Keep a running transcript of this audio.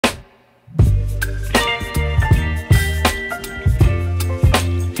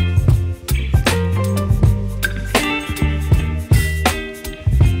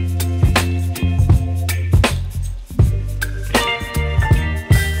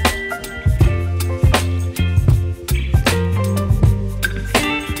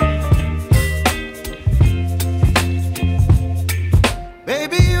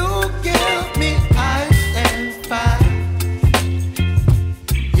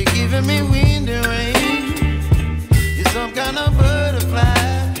giving me wind and rain. You're some kind of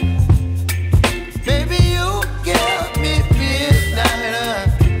butterfly. Baby, you give me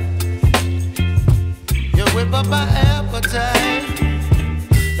midnight. You whip up my appetite.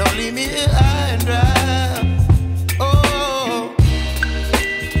 Don't leave me here high and dry. Oh,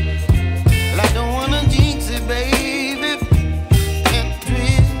 well, I don't wanna jinx it, baby, and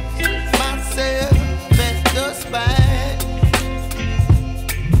twist myself at the spine.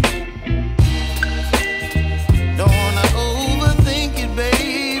 Don't wanna overthink it,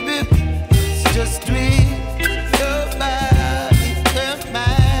 baby. It's just twist your body and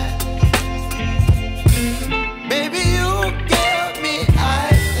mine. Baby, you give me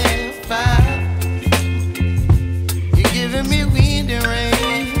ice and fire. You're giving me wind and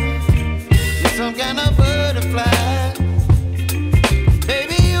rain. You're some kind of butterfly.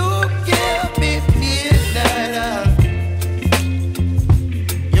 Baby, you give me midnight.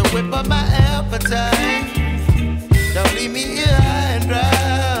 You whip up my appetite. Don't leave me here high and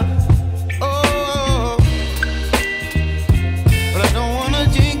dry. Oh, but I don't wanna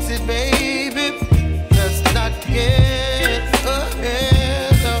jinx it, baby. Let's not get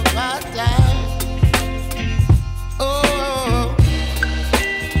ahead of my time. Oh,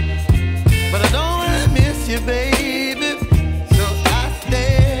 but I don't wanna miss you, baby. So I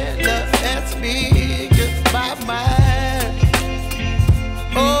stand up and speak just my mind.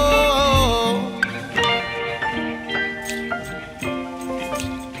 Oh.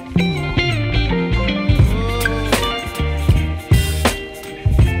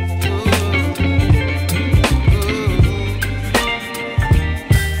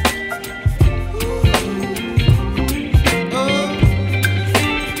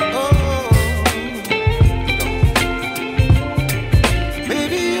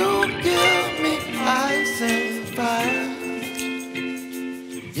 Baby, you give me ice and fire.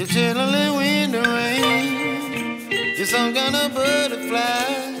 You're chilling wind and rain. You're some kind of butterfly.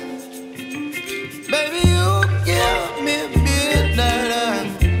 Baby, you give me midnight.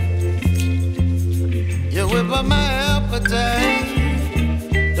 You whip up my appetite.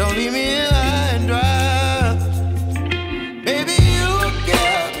 Don't leave me